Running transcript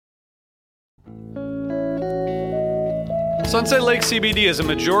Sunset Lake CBD is a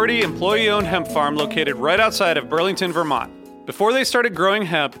majority employee-owned hemp farm located right outside of Burlington, Vermont. Before they started growing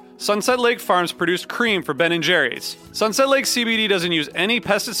hemp, Sunset Lake Farms produced cream for Ben & Jerry's. Sunset Lake CBD doesn't use any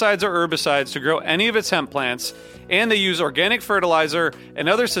pesticides or herbicides to grow any of its hemp plants, and they use organic fertilizer and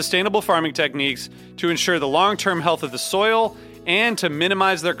other sustainable farming techniques to ensure the long-term health of the soil and to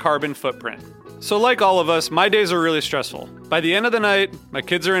minimize their carbon footprint. So like all of us, my days are really stressful. By the end of the night, my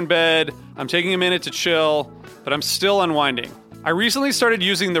kids are in bed, I'm taking a minute to chill, but I'm still unwinding. I recently started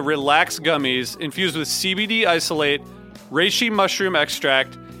using the Relax gummies infused with CBD isolate, reishi mushroom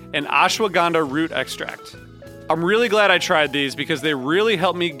extract, and ashwagandha root extract. I'm really glad I tried these because they really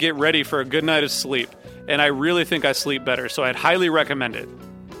helped me get ready for a good night of sleep, and I really think I sleep better, so I'd highly recommend it.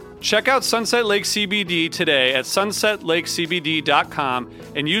 Check out Sunset Lake CBD today at sunsetlakecbd.com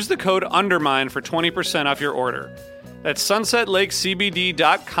and use the code UNDERMINE for 20% off your order. That's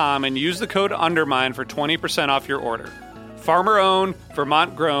sunsetlakecbd.com and use the code UNDERMINE for 20% off your order. Farmer-owned,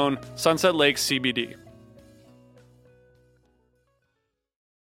 Vermont-grown, Sunset Lake CBD.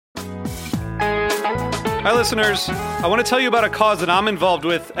 Hi, listeners. I want to tell you about a cause that I'm involved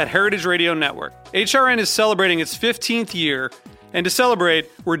with at Heritage Radio Network. HRN is celebrating its 15th year, and to celebrate,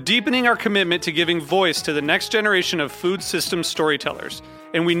 we're deepening our commitment to giving voice to the next generation of food systems storytellers,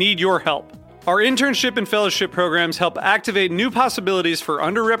 and we need your help. Our internship and fellowship programs help activate new possibilities for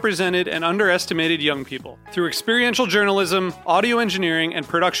underrepresented and underestimated young people through experiential journalism, audio engineering, and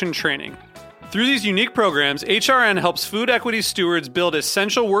production training. Through these unique programs, HRN helps food equity stewards build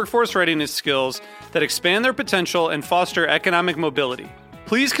essential workforce readiness skills that expand their potential and foster economic mobility.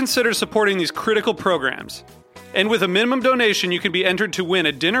 Please consider supporting these critical programs. And with a minimum donation, you can be entered to win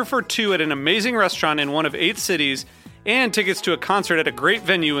a dinner for two at an amazing restaurant in one of 8 cities and tickets to a concert at a great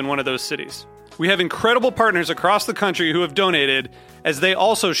venue in one of those cities. We have incredible partners across the country who have donated, as they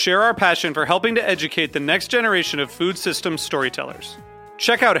also share our passion for helping to educate the next generation of food systems storytellers.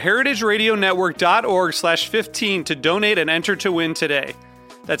 Check out heritageradionetwork.org/15 to donate and enter to win today.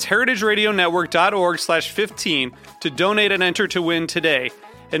 That's heritageradionetwork.org/15 to donate and enter to win today.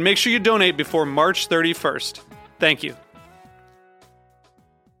 And make sure you donate before March 31st. Thank you.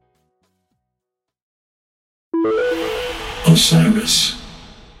 Osiris.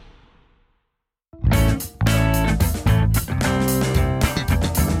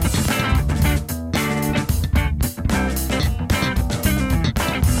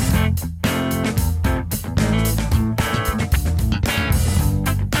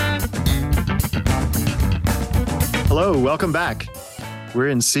 Hello, welcome back. We're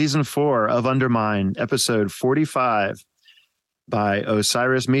in season 4 of Undermine, episode 45 by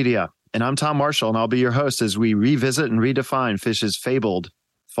Osiris Media. And I'm Tom Marshall, and I'll be your host as we revisit and redefine Phish's fabled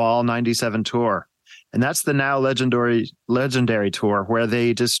Fall 97 tour. And that's the now legendary tour where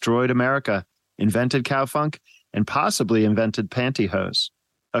they destroyed America, invented cowfunk, and possibly invented pantyhose.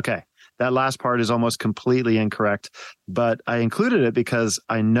 Okay, that last part is almost completely incorrect, but I included it because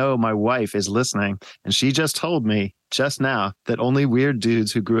I know my wife is listening, and she just told me just now that only weird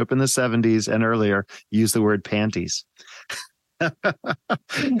dudes who grew up in the 70s and earlier use the word panties. I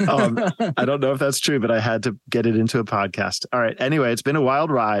don't know if that's true, but I had to get it into a podcast. All right. Anyway, it's been a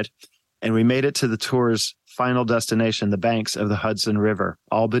wild ride, and we made it to the tour's final destination, the banks of the Hudson River,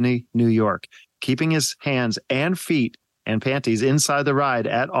 Albany, New York, keeping his hands and feet and panties inside the ride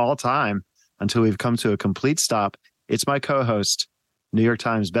at all time until we've come to a complete stop. It's my co-host, New York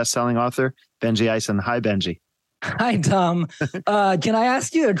Times bestselling author, Benji Eisen. Hi, Benji. Hi, Tom. Can I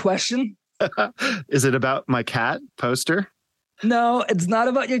ask you a question? Is it about my cat poster? No, it's not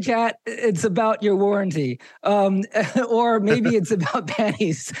about your cat. It's about your warranty. Or maybe it's about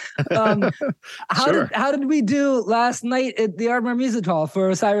panties. Sure. How did we do last night at the Ardmore Music Hall for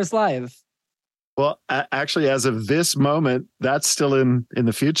Osiris Live? Well, actually, as of this moment, that's still in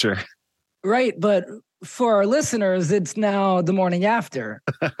the future. Right, but for our listeners, it's now the morning after.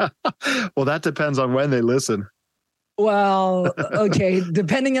 Well, that depends on when they listen. Well, okay,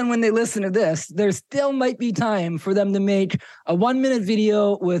 depending on when they listen to this, there still might be time for them to make a 1-minute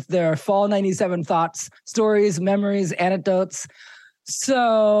video with their Fall 97 thoughts, stories, memories, anecdotes.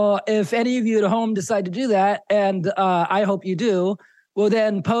 So if any of you at home decide to do that, and I hope you do, we'll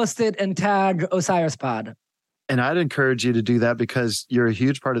then post it and tag Osiris Pod. And I'd encourage you to do that because you're a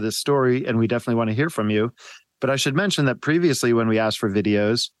huge part of this story, and we definitely want to hear from you. But I should mention that previously when we asked for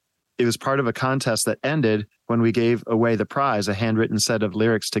videos, it was part of a contest that ended when we gave away the prize, a handwritten set of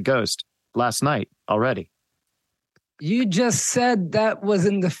lyrics to Ghost, last night already. You just said that was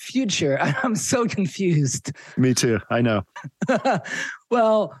in the future. I'm so confused. Me too. I know.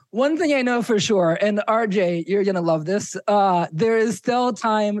 Well, one thing I know for sure, and RJ, you're going to love this. There is still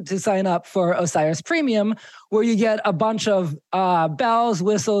time to sign up for Osiris Premium, where you get a bunch of bells,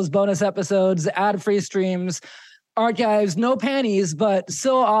 whistles, bonus episodes, ad-free streams, archives, no panties, but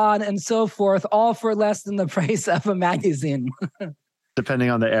so on and so forth, all for less than the price of a magazine. Depending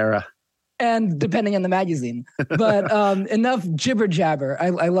on the era. And depending on the magazine. But enough jibber jabber.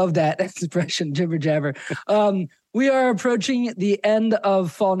 I love that expression, jibber jabber. We are approaching the end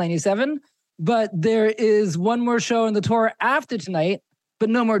of Fall 97, but there is one more show on the tour after tonight, but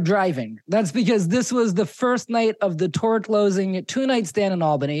no more driving. That's because this was the first night of the tour closing 2-night stand in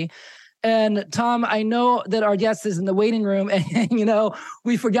Albany. And Tom, I know that our guest is in the waiting room, and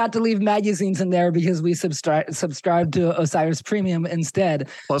we forgot to leave magazines in there because we subscribed to Osiris Premium instead.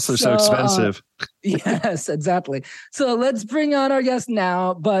 Plus, they're so expensive. Yes, exactly. So let's bring on our guest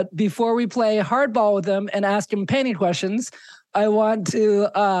now. But before we play hardball with him and ask him painting questions, I want to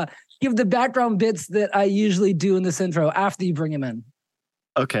give the background bits that I usually do in this intro after you bring him in.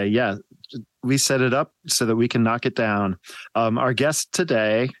 Okay, yeah. We set it up so that we can knock it down. Our guest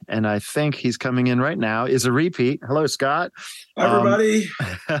today, and I think he's coming in right now, is a repeat. Hello, Scott. Hi, everybody.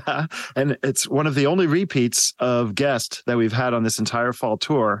 And it's one of the only repeats of guest that we've had on this entire fall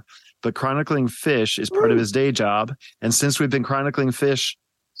tour. But chronicling Phish is part of his day job. And since we've been chronicling Phish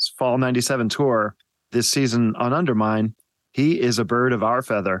Fall 97 tour this season on Undermine, he is a bird of our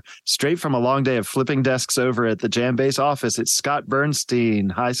feather. Straight from a long day of flipping desks over at the Jambase office, it's Scott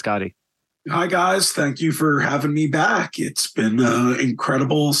Bernstein. Hi, Scotty. Hi, guys. Thank you for having me back. It's been an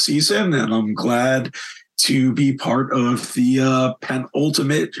incredible season, and I'm glad to be part of the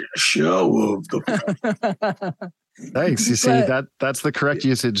penultimate show of the. Thanks. You see, that's the correct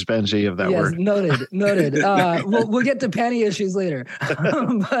usage, Benji, of that word. Noted. We'll get to panty issues later,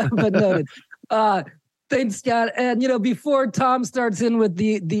 but noted. Thanks, Scott. And before Tom starts in with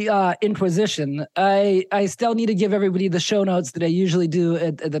the Inquisition, I still need to give everybody the show notes that I usually do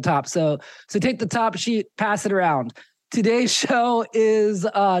at the top. So take the top sheet, pass it around. Today's show is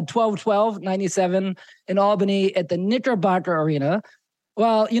 12/12/97 in Albany at the Knickerbocker Arena.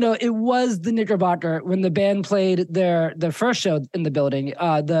 Well, it was the Knickerbocker when the band played their first show in the building,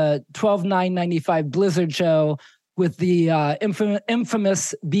 the 12/9/95 Blizzard show with the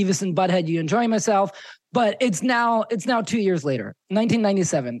infamous Beavis and Butthead "You Enjoy Myself." But it's now 2 years later,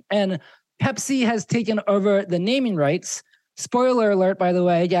 1997, and Pepsi has taken over the naming rights. Spoiler alert, by the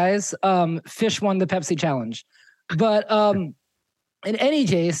way, guys, Phish won the Pepsi Challenge. But in any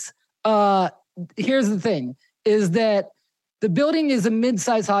case, here's the thing, is that the building is a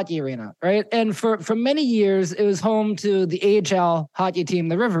mid-sized hockey arena, right? And for many years, it was home to the AHL hockey team,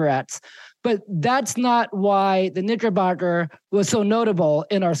 the River Rats. But that's not why the Knickerbocker was so notable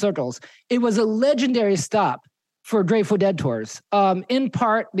in our circles. It was a legendary stop for Grateful Dead tours, in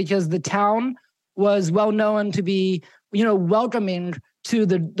part because the town was well known to be, welcoming to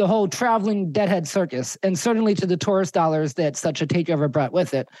the whole traveling Deadhead circus, and certainly to the tourist dollars that such a takeover brought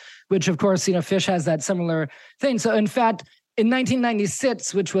with it, which, of course, Phish has that similar thing. So, in fact, in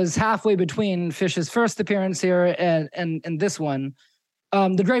 1996, which was halfway between Phish's first appearance here and this one,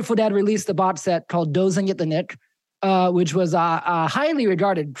 the Grateful Dead released a box set called Dozing at the Nick, which was a highly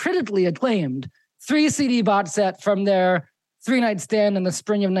regarded, critically acclaimed 3-CD box set from their 3-night stand in the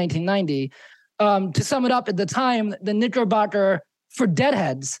spring of 1990. To sum it up, at the time, the Knickerbocker for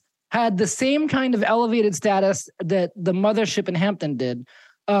Deadheads had the same kind of elevated status that the Mothership in Hampton did.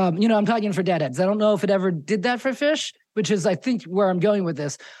 I'm talking for Deadheads. I don't know if it ever did that for Phish, which is, I think, where I'm going with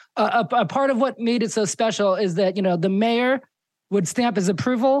this. A part of what made it so special is that, the mayor would stamp his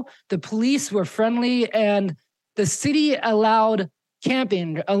approval, the police were friendly, and the city allowed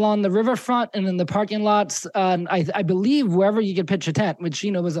camping along the riverfront and in the parking lots. I believe wherever you could pitch a tent, which,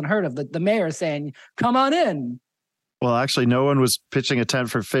 was unheard of. The mayor saying, "Come on in." Well, actually, no one was pitching a tent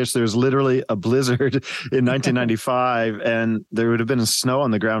for Phish. There was literally a blizzard in 1995, and there would have been snow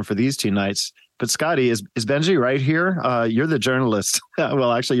on the ground for these 2 nights. But Scotty, is Benji right here? You're the journalist.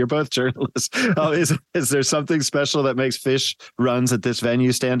 Well, actually, you're both journalists. Is there something special that makes Phish runs at this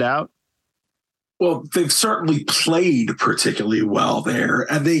venue stand out? Well, they've certainly played particularly well there,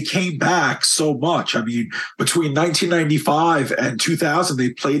 and they came back so much. I mean, between 1995 and 2000,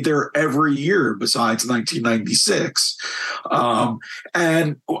 they played there every year besides 1996.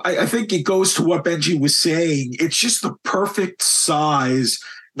 And I think it goes to what Benji was saying. It's just the perfect size,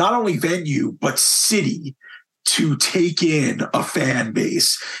 not only venue, but city to take in a fan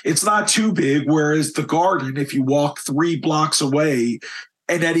base. It's not too big, whereas the Garden, if you walk 3 blocks away,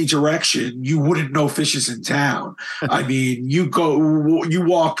 in any direction, you wouldn't know Fish is in town. I mean, you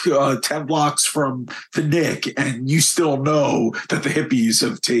walk 10 blocks from the Nick and you still know that the hippies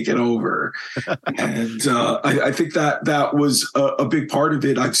have taken over. And I think that was a big part of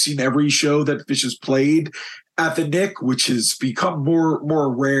it. I've seen every show that Fish has played at the Nick, which has become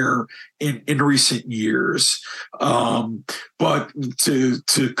more rare in recent years. But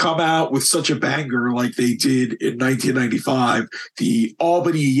to come out with such a banger like they did in 1995, the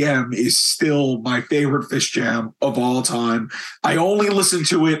Albany EM is still my favorite Fish jam of all time. I only listen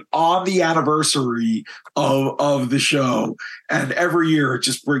to it on the anniversary of the show, and every year it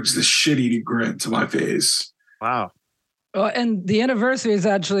just brings this shit-eating grin to my face. Wow. And the anniversary is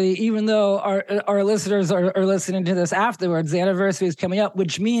actually, even though our listeners are listening to this afterwards, the anniversary is coming up,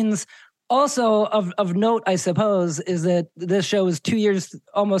 which means also of note, I suppose, is that this show is 2 years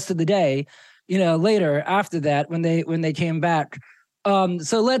almost to the day, later after that when they came back.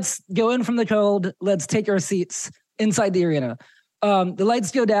 So let's go in from the cold. Let's take our seats inside the arena. The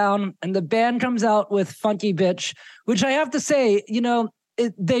lights go down and the band comes out with Funky Bitch, which I have to say,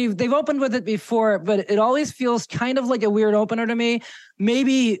 they've opened with it before, but it always feels kind of like a weird opener to me.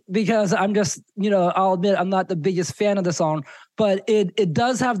 Maybe because I'm just, I'll admit I'm not the biggest fan of the song, but it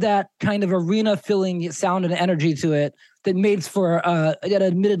does have that kind of arena filling sound and energy to it that makes for an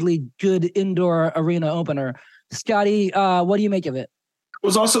admittedly good indoor arena opener. Scotty, what do you make of it? It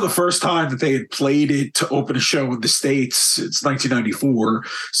was also the first time that they had played it to open a show in the States. It's 1994,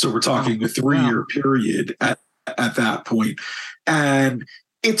 so we're talking a 3-year period at that point. And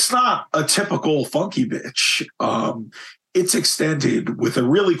it's not a typical Funky Bitch. It's extended with a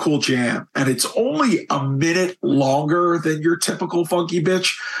really cool jam, and it's only a minute longer than your typical Funky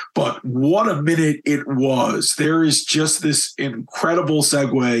Bitch, but what a minute it was. There is just this incredible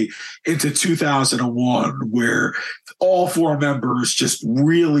segue into 2001 where all 4 members just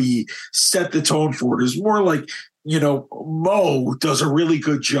really set the tone for it. It's more like, Mo does a really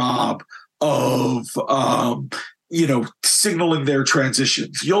good job of signaling their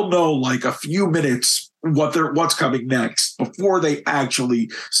transitions. You'll know like a few minutes what's coming next before they actually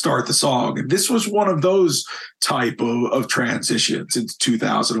start the song. And this was one of those type of transitions into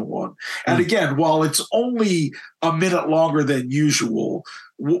 2001. And again, while it's only a minute longer than usual,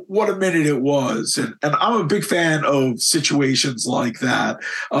 what a minute it was. And I'm a big fan of situations like that.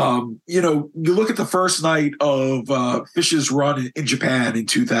 You look at the first night of Fish's run in Japan in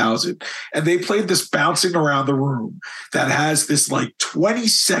 2000, and they played this bouncing around the room that has this like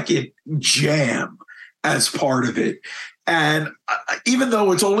 20-second jam as part of it. And even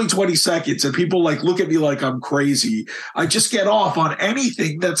though it's only 20 seconds and people like look at me like I'm crazy, I just get off on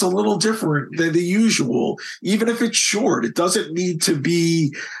anything that's a little different than the usual. Even if it's short, it doesn't need to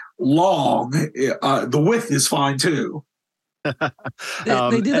be long. The width is fine too.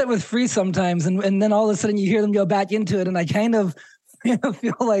 They do that with Free sometimes, and then all of a sudden you hear them go back into it, and I kind of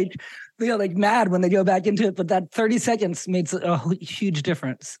feel like mad when they go back into it, but that 30 seconds makes a huge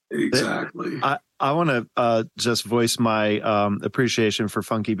difference. Exactly. I want to just voice my appreciation for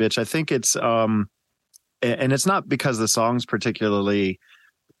Funky Bitch. I think it's, and it's not because the song's particularly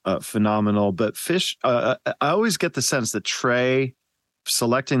phenomenal, but Fish, I always get the sense that Trey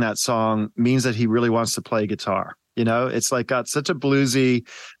selecting that song means that he really wants to play guitar. It's like got such a bluesy,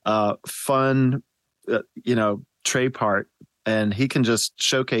 fun, Trey part. And he can just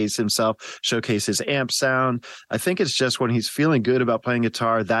showcase himself, showcase his amp sound. I think it's just when he's feeling good about playing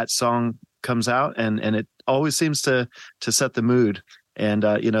guitar, that song comes out, and it always seems to set the mood. And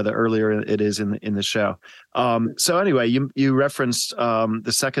the earlier it is in the show. So anyway, you referenced the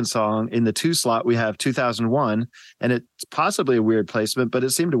second song in the 2 slot. We have 2001, and it's possibly a weird placement, but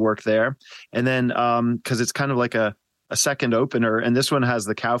it seemed to work there. And then because it's kind of like a second opener, and this one has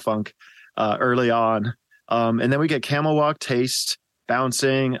the cowfunk early on. And then we get Camel Walk, Taste,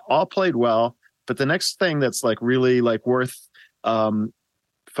 Bouncing, all played well. But the next thing that's like really like worth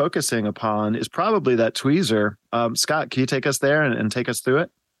focusing upon is probably that Tweezer. Scott, can you take us there and take us through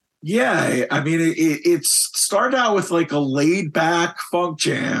it? Yeah, I mean, it started out with like a laid back funk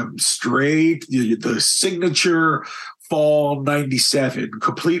jam, straight, the signature Fall 97,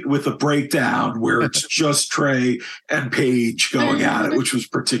 complete with a breakdown where it's just Trey and Paige going at it, which was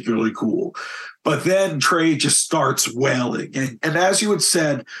particularly cool. But then Trey just starts wailing. And as you had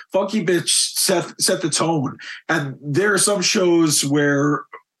said, Funky Bitch set the tone. And there are some shows where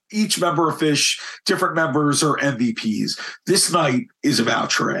each member of Fish, different members are MVPs. This night is about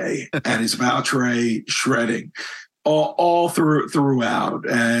Trey and is about Trey shredding. all throughout,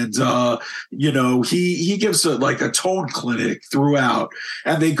 and he gives like a tone clinic throughout,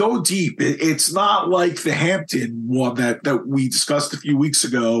 and they go deep. It's not like the Hampton one that we discussed a few weeks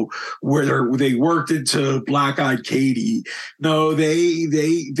ago, where they worked into Black Eyed Katie. No, they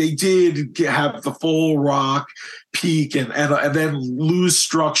did have the full rock peak and then lose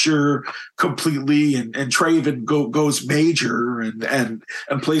structure completely, and Traven goes major and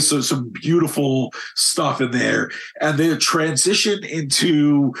plays some beautiful stuff in there. And the transition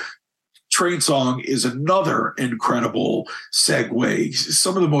into Train Song is another incredible segue.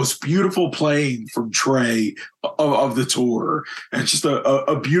 Some of the most beautiful playing from Trey of the tour. And it's just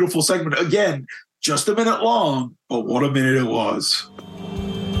a beautiful segment. Again, just a minute long, but what a minute it was.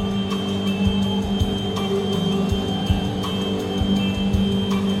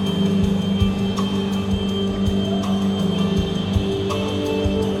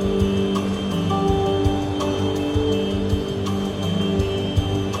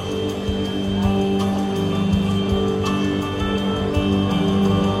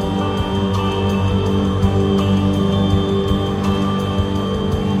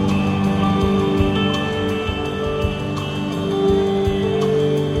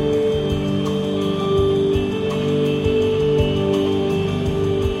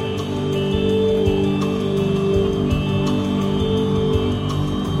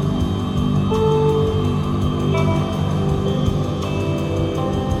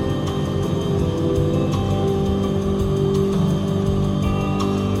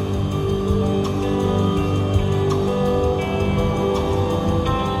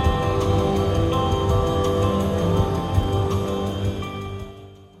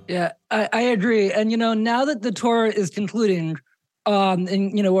 Yeah, I agree. And, now that the tour is concluding, and,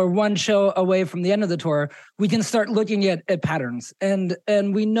 we're one show away from the end of the tour, we can start looking at patterns. And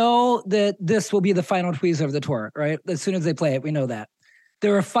we know that this will be the final Tweezer of the tour, right? As soon as they play it, we know that.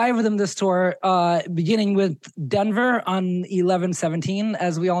 There are 5 of them this tour, beginning with Denver on 11/17,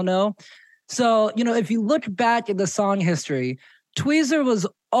 as we all know. So, if you look back at the song history, Tweezer was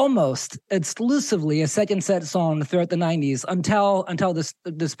almost exclusively a second set song throughout the 90s until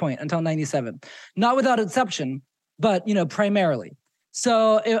this point, until 97. Not without exception, but, primarily.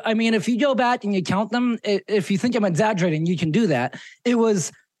 So, if you go back and you count them, if you think I'm exaggerating, you can do that. It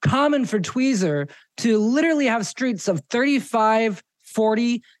was common for Tweezer to literally have streaks of 35,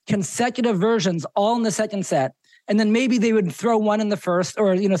 40 consecutive versions all in the second set. And then maybe they would throw one in the first,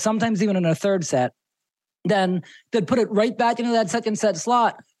 or, sometimes even in a third set. Then they'd put it right back into that second set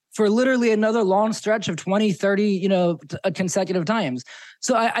slot for literally another long stretch of 20, 30, consecutive times.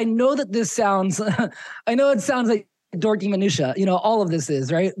 So I know that this sounds, I know it sounds like dorky minutia, all of this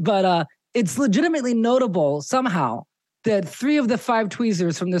is, right? But it's legitimately notable somehow that 3 of the 5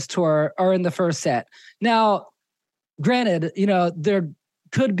 Tweezers from this tour are in the first set. Now, granted, there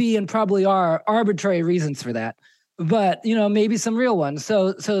could be and probably are arbitrary reasons for that, but, maybe some real ones.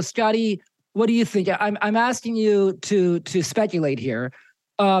 So Scotty, what do you think? I'm asking you to speculate here.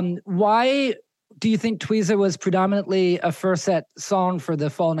 Why do you think Tweezer was predominantly a first set song for the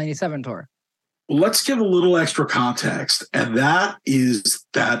fall 97 tour? Well, let's give a little extra context. And that is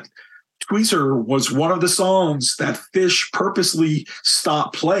that Tweezer was one of the songs that Phish purposely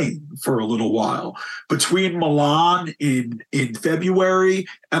stopped playing for a little while. Between Milan in February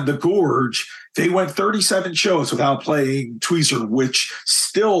and the Gorge, they went 37 shows without playing Tweezer, which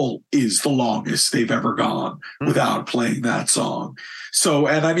still is the longest they've ever gone without playing that song. So,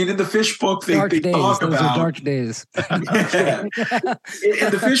 and in the Phish book, they talk about dark days. Yeah. In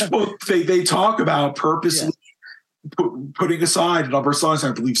the Phish book, they talk about purposely putting aside a number of songs.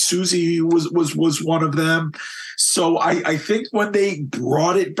 I believe Susie was one of them. So I think when they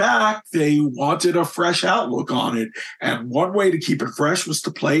brought it back, they wanted a fresh outlook on it. And one way to keep it fresh was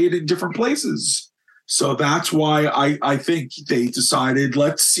to play it in different places. So that's why I think they decided,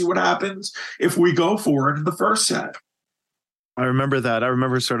 let's see what happens if we go for it in the first set. I remember that. I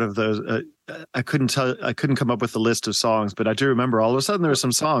remember sort of those. I couldn't come up with a list of songs, but I do remember all of a sudden there were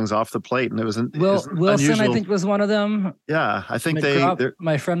some songs off the plate, and it was Wilson. Unusual. I think was one of them. Yeah, I think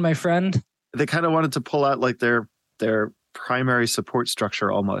my friend. They kind of wanted to pull out like their primary support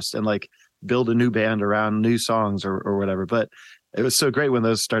structure almost, and like build a new band around new songs or whatever. But it was so great when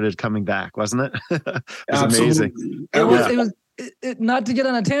those started coming back, wasn't it? It was amazing. It was. Not to get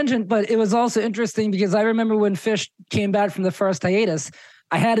on a tangent, but it was also interesting because I remember when Phish came back from the first hiatus,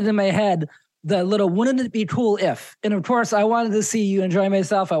 I had it in my head, the little, wouldn't it be cool if? And of course, I wanted to see You Enjoy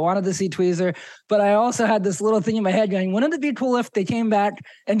Myself. I wanted to see Tweezer, but I also had this little thing in my head going, wouldn't it be cool if they came back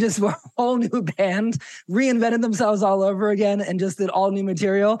and just were a whole new band, reinvented themselves all over again and just did all new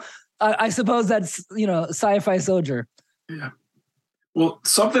material? I suppose that's, sci-fi soldier. Yeah. Well,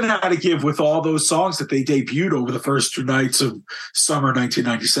 something had to give with all those songs that they debuted over the first 2 nights of summer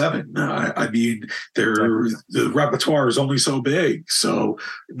 1997. I mean, the repertoire is only so big, so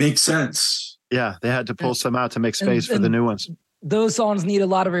it makes sense. Yeah, they had to pull some out to make space for the new ones. Those songs need a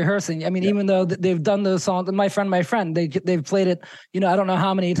lot of rehearsing. I mean, even though they've done those songs, my friend, they've played it, I don't know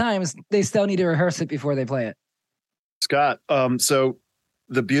how many times, they still need to rehearse it before they play it. Scott, so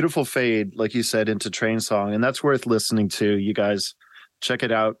the beautiful fade, like you said, into Train Song, and that's worth listening to. You guys check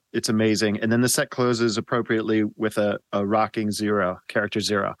it out. It's amazing. And then the set closes appropriately with a rocking character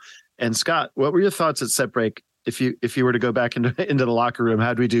zero. And Scott, what were your thoughts at set break? If you were to go back into the locker room,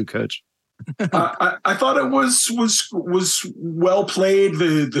 how'd we do, Coach? I thought it was well played.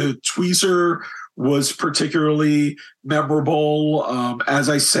 The tweezer was particularly memorable. As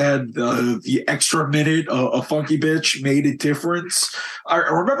I said, the extra minute of Funky Bitch made a difference. I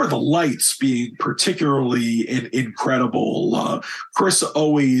remember the lights being particularly incredible. Chris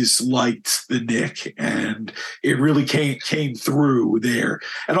always liked the Nick, and it really came through there.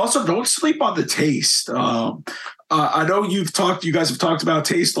 And also, don't sleep on the taste. I know you guys have talked about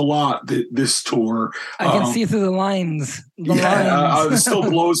taste a lot this tour. I can see through the lines. It still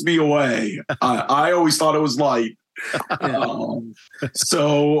blows me away. I always thought it was light.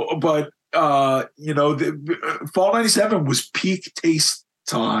 Fall 97 was peak taste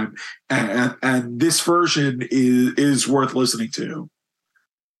time, and this version is worth listening to.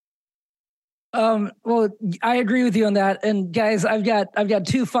 Well, I agree with you on that. And guys, I've got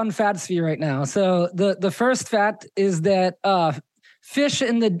 2 fun facts for you right now. So the first fact is that Fish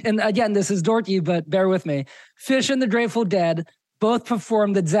and again, this is dorky, but bear with me. Fish and the Grateful Dead both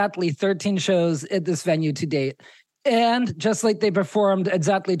performed exactly 13 shows at this venue to date. And just like they performed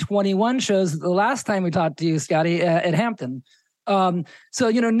exactly 21 shows the last time we talked to you, Scotty, at Hampton. So,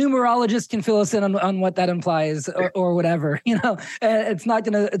 numerologists can fill us in on what that implies or whatever, it's not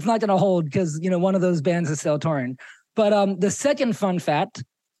gonna hold because, one of those bands is still touring. But the second fun fact,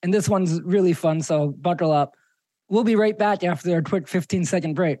 and this one's really fun, so buckle up. We'll be right back after our quick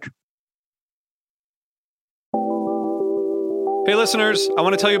 15-second break. Hey listeners, I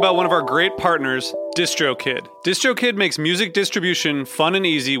want to tell you about one of our great partners, DistroKid. DistroKid makes music distribution fun and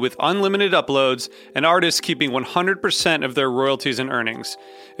easy with unlimited uploads and artists keeping 100% of their royalties and earnings.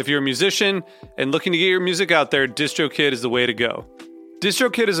 If you're a musician and looking to get your music out there, DistroKid is the way to go.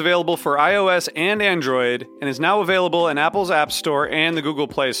 DistroKid is available for iOS and Android and is now available in Apple's App Store and the Google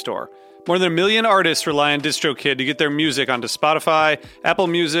Play Store. More than 1 million artists rely on DistroKid to get their music onto Spotify, Apple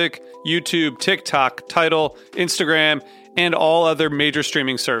Music, YouTube, TikTok, Tidal, Instagram, and all other major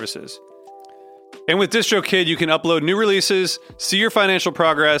streaming services. And with DistroKid, you can upload new releases, see your financial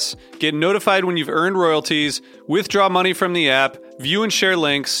progress, get notified when you've earned royalties, withdraw money from the app, view and share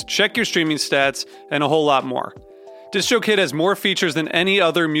links, check your streaming stats, and a whole lot more. DistroKid has more features than any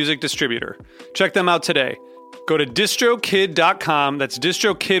other music distributor. Check them out today. Go to distrokid.com, that's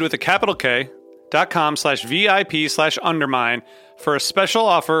distrokid with a capital K, .com/VIP/undermine for a special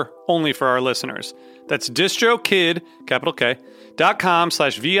offer only for our listeners. That's distrokid, capital K,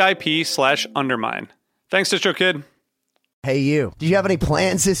 .com/VIP/undermine. Thanks, DistroKid. Hey, you. Do you have any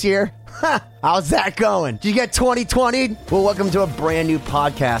plans this year? How's that going? Did you get 2020'd? Well, welcome to a brand new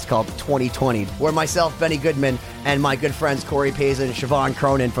podcast called 2020'd, where myself, Benny Goodman, and my good friends Corey Payson and Siobhan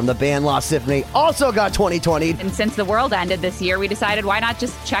Cronin from the band Lost Symphony also got 2020'd. And since the world ended this year, we decided why not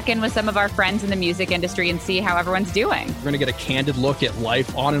just check in with some of our friends in the music industry and see how everyone's doing. We're going to get a candid look at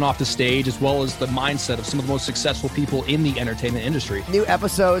life on and off the stage, as well as the mindset of some of the most successful people in the entertainment industry. New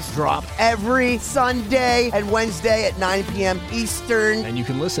episodes drop every Sunday and Wednesday at 9 p.m. Eastern. And you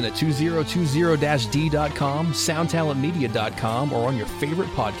can listen at 2020-d.com, soundtalentmedia.com, or on your favorite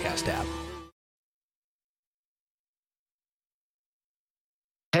podcast app.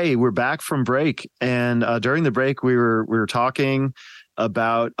 Hey, we're back from break, and during the break, we were talking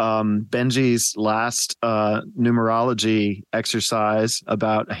about Benji's last numerology exercise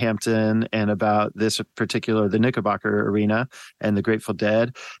about Hampton and about this particular the Knickerbocker Arena and the Grateful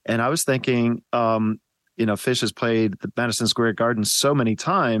Dead, and I was thinking, Fish has played the Madison Square Garden so many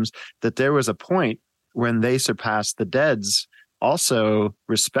times that there was a point when they surpassed the Dead's also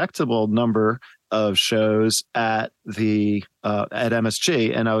respectable number of shows at the at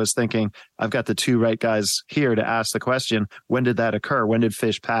MSG, and I was thinking, I've got the two right guys here to ask the question: when did that occur? When did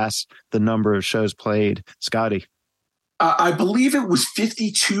Fish pass the number of shows played? Scotty, I believe it was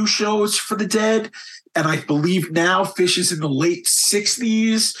 52 shows for the Dead, and I believe now Fish is in the late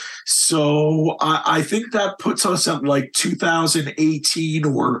 60s. So I think that puts us at like 2018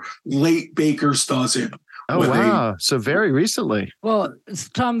 or late Baker's dozen. Oh, wow. So very recently. Well,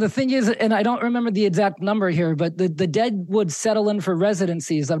 Tom, the thing is, and I don't remember the exact number here, but the Dead would settle in for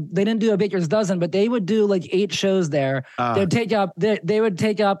residencies. They didn't do a baker's dozen, but they would do like 8 shows there. They would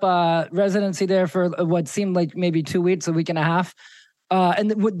take up residency there for what seemed like maybe 2 weeks, a week and a half.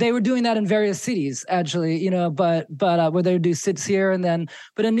 And they were doing that in various cities, actually, but where they would do sits here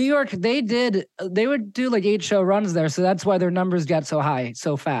but in New York, they would do like 8 show runs there. So that's why their numbers got so high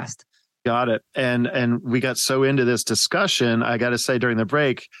so fast. Got it. And we got so into this discussion, I got to say during the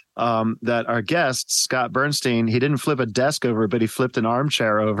break, that our guest, Scott Bernstein, he didn't flip a desk over, but he flipped an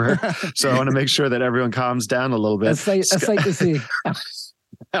armchair over. So I want to make sure that everyone calms down a little bit. A sight to see.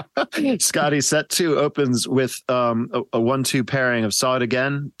 Scotty, set 2 opens with a 1-2 pairing of Saw It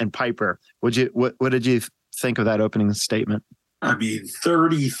Again and Piper. What did you think of that opening statement?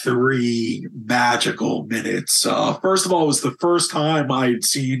 33 magical minutes. First of all, it was the first time I had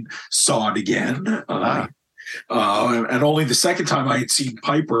seen Saw It Again. And only the second time I had seen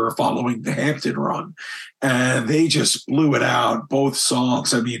Piper following the Hampton run. And they just blew it out, both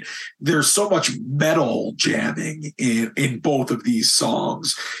songs. There's so much metal jamming in both of these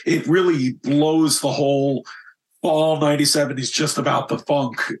songs. It really blows the whole Fall 97 is just about the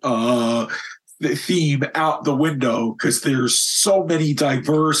funk the theme out the window, because there's so many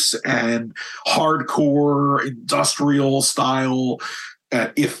diverse and hardcore industrial style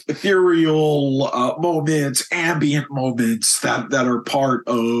ethereal moments, ambient moments that are part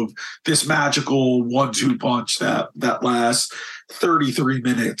of this magical 1-2 punch that lasts 33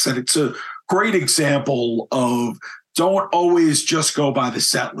 minutes. And it's a great example of don't always just go by the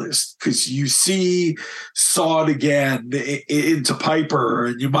set list, because you see Saw It Again into Piper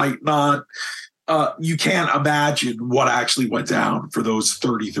and you might not you can't imagine what actually went down for those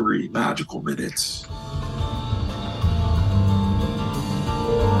 33 magical minutes.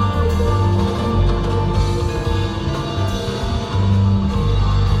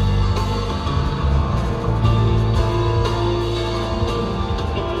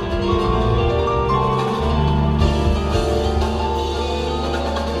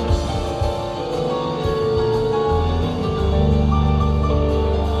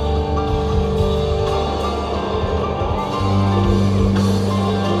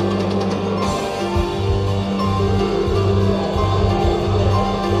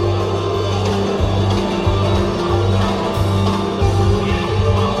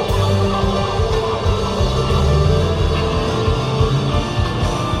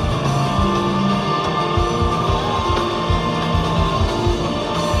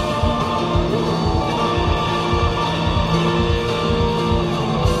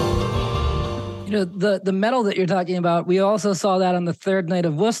 The metal that you're talking about, we also saw that on the third night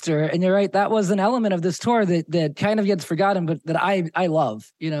of Worcester, and you're right, that was an element of this tour that kind of gets forgotten, but that I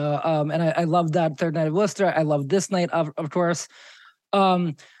love, and I love that third night of Worcester. I love this night, of course.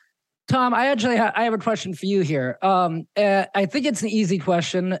 Tom, I actually I have a question for you here. I think it's an easy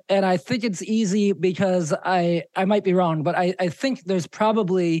question, and I think it's easy because I might be wrong, but I think there's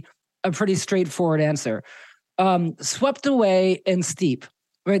probably a pretty straightforward answer. Swept Away and Steep.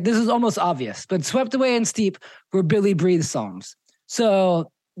 Right, this is almost obvious, but Swept Away and Steep were Billy Breathe songs.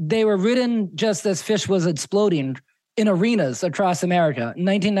 So they were written just as Phish was exploding in arenas across America in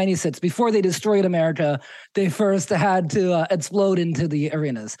 1996. Before they destroyed America, they first had to explode into the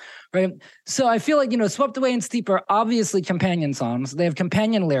arenas, right? So I feel like, Swept Away and Steep are obviously companion songs. They have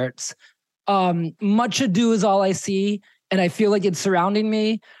companion lyrics. Much Ado Is All I See, and I feel like it's surrounding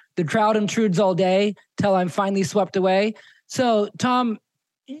me. The crowd intrudes all day till I'm finally swept away. So, Tom,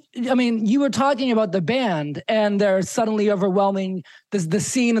 you were talking about the band and they're suddenly overwhelming the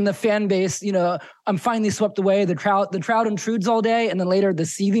scene and the fan base. I'm finally swept away. The crowd intrudes all day, and then later the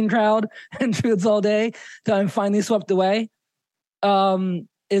seething crowd intrudes all day till I'm finally swept away.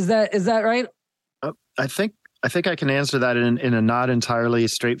 Is that right? I think I can answer that in a not entirely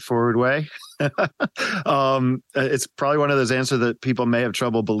straightforward way. It's probably one of those answers that people may have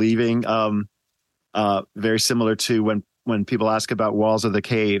trouble believing. Very similar to when people ask about Walls of the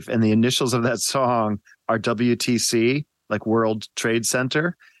Cave, and the initials of that song are WTC, like World Trade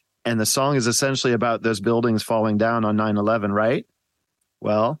Center. And the song is essentially about those buildings falling down on 9/11, right?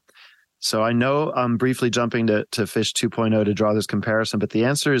 Well, so I know I'm briefly jumping to Phish 2.0 to draw this comparison, but the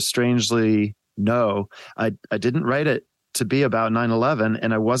answer is strangely no. I didn't write it to be about 9/11,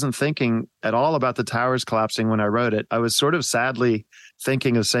 and I wasn't thinking at all about the towers collapsing when I wrote it. I was sort of sadly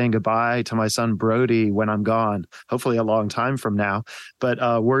thinking of saying goodbye to my son Brody when I'm gone, hopefully a long time from now,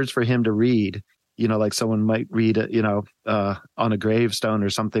 but words for him to read, like someone might read, on a gravestone or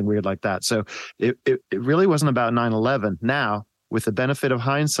something weird like that. So it really wasn't about 9/11. Now, with the benefit of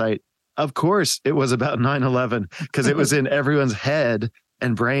hindsight, Of course, it was about 9/11 because it was in everyone's head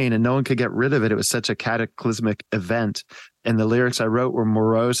and brain, and no one could get rid of it. It was such a cataclysmic event. And the lyrics I wrote were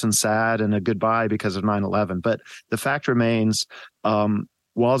morose and sad and a goodbye because of 9/11. But the fact remains,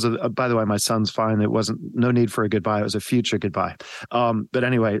 Walls of, by the way, my son's fine. It wasn't no need for a goodbye. It was a future goodbye. But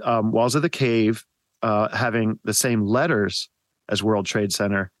anyway, Walls of the Cave having the same letters as World Trade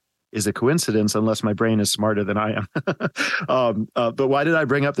Center is a coincidence unless my brain is smarter than I am. But why did I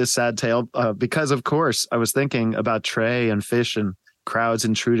bring up this sad tale? Because, of course, I was thinking about Trey and Fish and crowds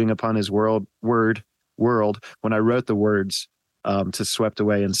intruding upon his world when I wrote the words to Swept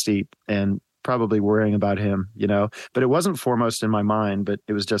Away and Steep, and probably worrying about him, but it wasn't foremost in my mind, but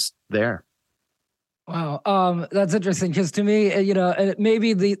it was just there. Wow. That's interesting because to me,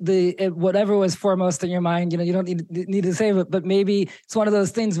 maybe whatever was foremost in your mind, you don't need to save it, but maybe it's one of those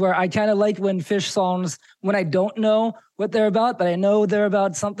things where I kind of like when Fish songs, when I don't know what they're about, but I know they're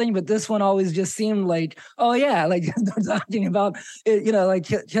about something, but this one always just seemed like, oh yeah, like they're talking about it,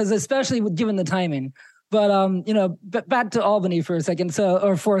 because especially given the timing, but back to Albany for a second.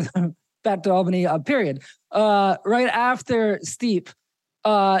 Back to Albany, period. Right after Steep,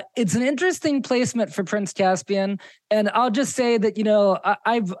 it's an interesting placement for Prince Caspian, and I'll just say that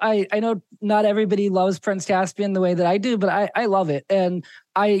I know not everybody loves Prince Caspian the way that I do, but I love it, and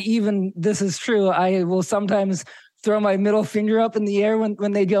this is true. I will sometimes throw my middle finger up in the air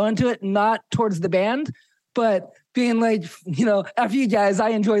when they go into it, not towards the band, but being like, F you guys, I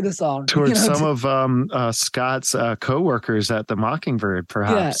enjoy the song. Towards some of Scott's co-workers at the Mockingbird,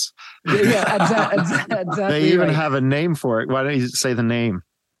 perhaps. Yeah, exactly. They even have a name for it. Why don't you say the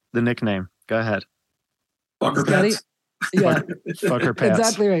nickname? Go ahead. Fucker Pants. Yeah, Fucker Pants.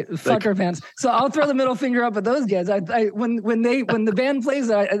 Exactly right. Fucker Pants. So I'll throw the middle finger up at those guys. When the band plays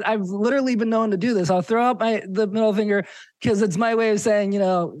it, I've literally been known to do this. I'll throw up the middle finger because it's my way of saying,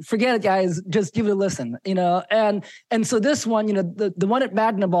 forget it, guys. Just give it a listen. And so this one, the one at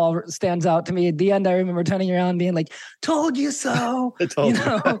Magna Ball stands out to me. At the end, I remember turning around and being like, "Told you so." I told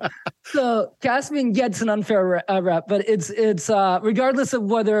you. So Caspian gets an unfair rep, but it's regardless of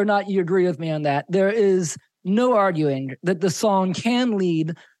whether or not you agree with me on that, there is no arguing that the song can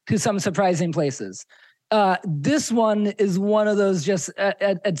lead to some surprising places. This one is one of those just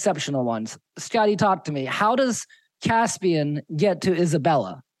exceptional ones. Scotty, talk to me. How does Caspian get to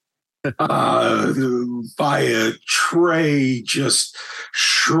Isabella? Via Trey just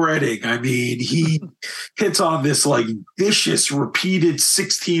shredding. I mean, he hits on this like vicious repeated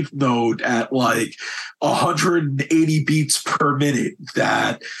 16th note at like 180 beats per minute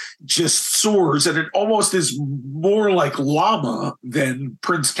that just soars, and it almost is more like llama than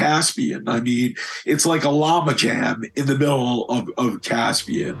Prince Caspian. I mean, it's like a llama jam in the middle of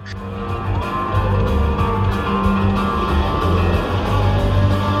Caspian.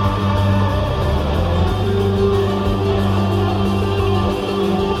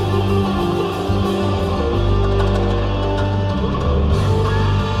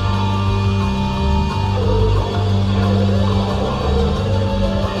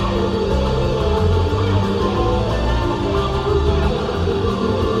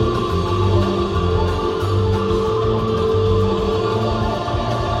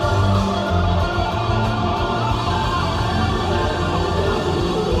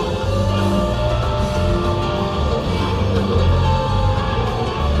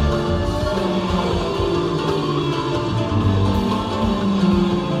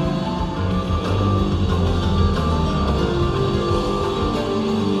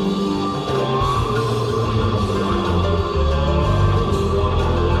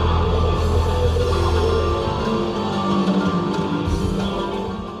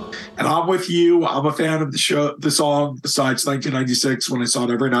 With you, I'm a fan of the song besides 1996 when I saw it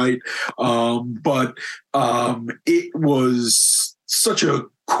every night, but it was such a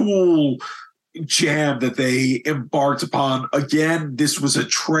cool jam that they embarked upon. Again, this was a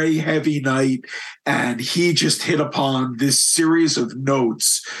Trey heavy night, and he just hit upon this series of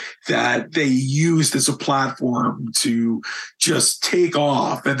notes that they used as a platform to just take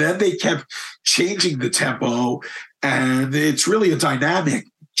off, and then they kept changing the tempo, and it's really a dynamic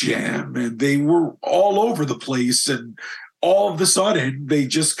jam, and they were all over the place, and all of a sudden they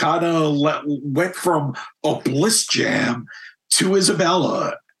just kind of went from a bliss jam to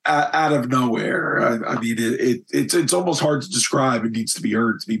Isabella out of nowhere. I mean, it's almost hard to describe. It needs to be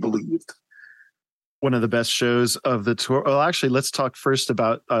heard to be believed. One of the best shows of the tour. Well, actually, let's talk first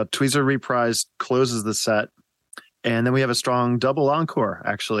about Tweezer Reprise closes the set, and then we have a strong double encore,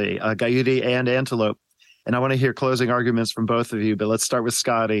 actually, Gaiudi and Antelope. And I want to hear closing arguments from both of you, but let's start with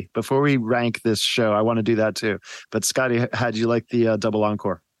Scotty. Before we rank this show, I want to do that too. But Scotty, how'd you like the double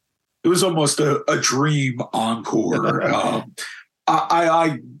encore? It was almost a dream encore.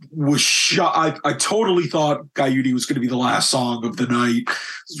 I was shocked. I totally thought Gaiuti was going to be the last song of the night.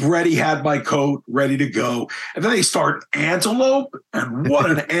 Ready, had my coat, ready to go. And then they start Antelope, and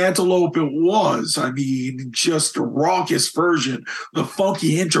what an antelope it was. I mean, just a raucous version, the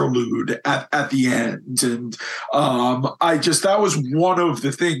funky interlude at the end. And that was one of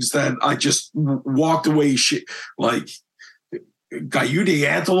the things that I just walked away like, Gaiuti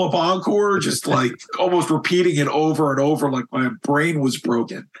Antelope Encore, just like almost repeating it over and over, like my brain was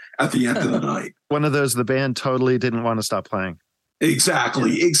broken at the end of the night. One of those the band totally didn't want to stop playing.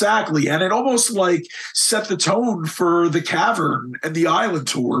 Exactly. And it almost like set the tone for the Cavern and the Island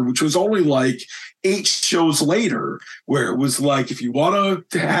tour, which was only like 8 shows later, where it was like, if you want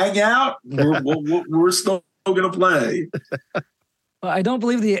to hang out, we're still going to play. Well, I don't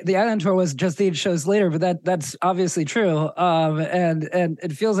believe the Island tour was just 8 shows later, but that's obviously true. And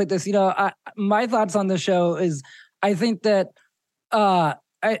it feels like this. My thoughts on the show is, I think that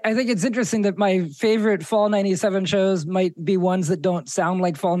I think it's interesting that my favorite Fall 97 shows might be ones that don't sound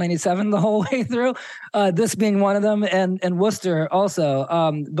like Fall 97 the whole way through. This being one of them, and Worcester also.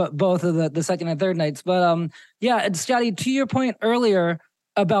 But both of the second and third nights. But and Scotty, to your point earlier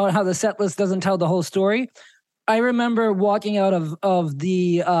about how the set list doesn't tell the whole story. I remember walking out of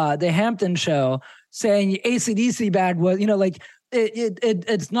the Hampton show saying AC/DC band was,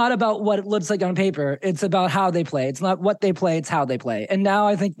 it's not about what it looks like on paper. It's about how they play. It's not what they play, it's how they play. And now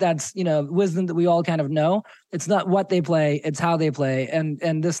I think that's, wisdom that we all kind of know. It's not what they play, it's how they play.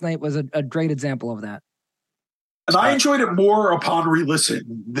 And this night was a great example of that. And I enjoyed it more upon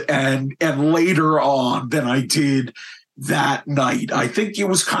re-listen and later on than I did that night. I think it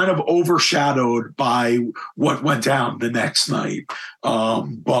was kind of overshadowed by what went down the next night.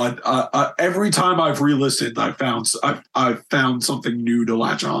 But every time I've re-listened, I've found something new to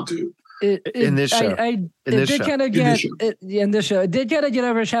latch onto. In this show. It did kind of get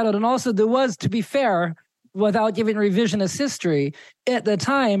overshadowed. And also there was, to be fair, without giving revisionist history, at the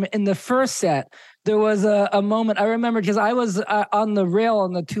time in the first set, there was a moment I remember, because I was on the rail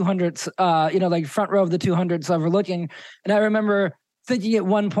on the 200s, like front row of the 200s overlooking. And I remember thinking at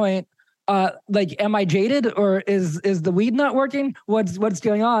one point, am I jaded, or is the weed not working? What's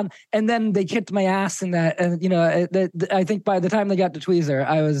going on? And then they kicked my ass in that. And, I think by the time they got to Tweezer,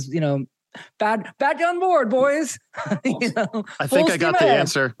 I was, back on board, boys. I think I got the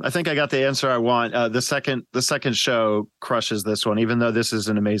answer. I think I got the answer I want. The second show crushes this one, even though this is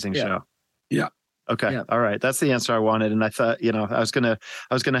an amazing show. Yeah. Okay. Yeah. All right. That's the answer I wanted. And I thought, I was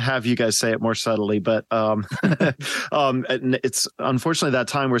gonna have you guys say it more subtly, but it's unfortunately that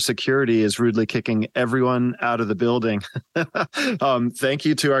time where security is rudely kicking everyone out of the building. Thank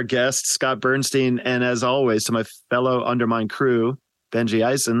you to our guest, Scott Bernstein, and as always, to my fellow Undermine crew, Benji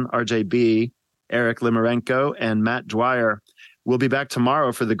Eisen, RJB, Eric Limarenko, and Matt Dwyer. We'll be back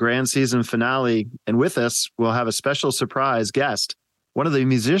tomorrow for the grand season finale, and with us, we'll have a special surprise guest, one of the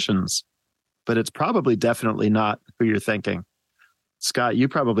musicians. But it's probably definitely not who you're thinking. Scott, you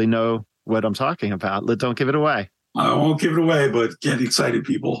probably know what I'm talking about. Don't give it away. I won't give it away, but get excited,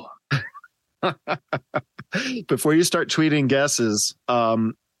 people. Before you start tweeting guesses,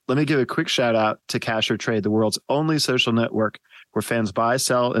 let me give a quick shout out to Cash or Trade, the world's only social network where fans buy,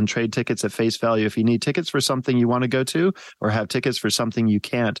 sell, and trade tickets at face value. If you need tickets for something you want to go to or have tickets for something you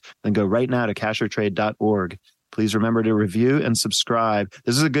can't, then go right now to cashortrade.org. Please remember to review and subscribe.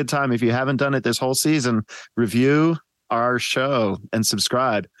 This is a good time. If you haven't done it this whole season, review our show and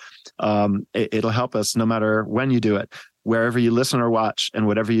subscribe. It'll help us no matter when you do it, wherever you listen or watch, and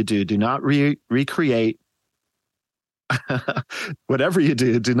whatever you do. Do not recreate whatever you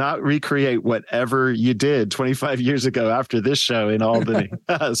do not recreate whatever you did 25 years ago after this show in Albany.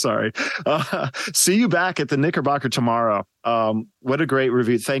 Sorry. See you back at the Knickerbocker tomorrow. What a great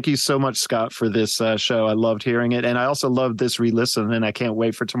review. Thank you so much, Scott, for this show. I loved hearing it. And I also loved this re-listen, and I can't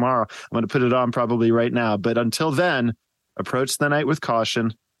wait for tomorrow. I'm going to put it on probably right now. But until then, approach the night with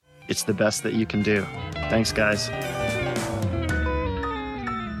caution. It's the best that you can do. Thanks, guys.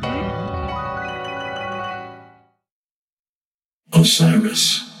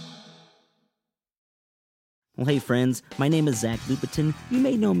 Osiris. Well, hey friends, my name is Zach Lupetin. You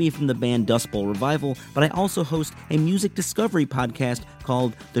may know me from the band Dust Bowl Revival, but I also host a music discovery podcast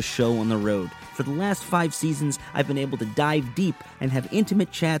called The Show on the Road. For the last 5 seasons, I've been able to dive deep and have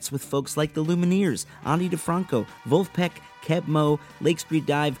intimate chats with folks like the Lumineers, Ani DeFranco, Wolfpack, Keb Mo, Lake Street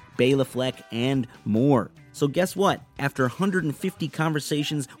Dive, Bela Fleck, and more. So guess what? After 150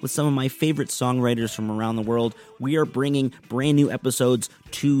 conversations with some of my favorite songwriters from around the world, we are bringing brand new episodes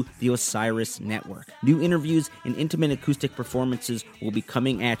to the Osiris Network. New interviews and intimate acoustic performances will be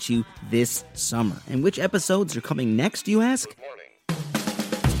coming at you this summer. And which episodes are coming next, you ask?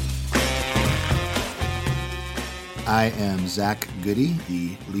 I am Zach Goody,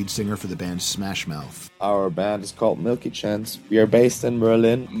 the lead singer for the band Smash Mouth. Our band is called Milky Chance. We are based in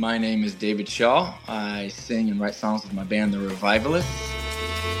Berlin. My name is David Shaw. I sing and write songs with my band, The Revivalists.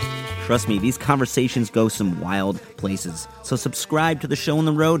 Trust me, these conversations go some wild places. So subscribe to the Show on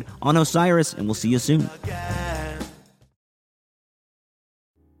the Road on Osiris, and we'll see you soon.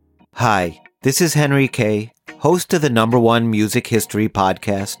 Hi, this is Henry Kay, host of the #1 music history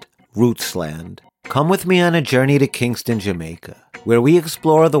podcast, Rootsland. Come with me on a journey to Kingston, Jamaica, where we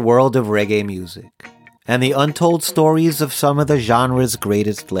explore the world of reggae music and the untold stories of some of the genre's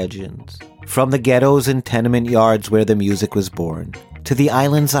greatest legends. From the ghettos and tenement yards where the music was born, to the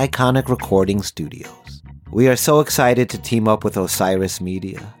island's iconic recording studios. We are so excited to team up with Osiris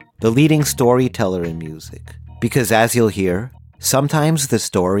Media, the leading storyteller in music, because as you'll hear, sometimes the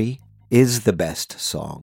story is the best song.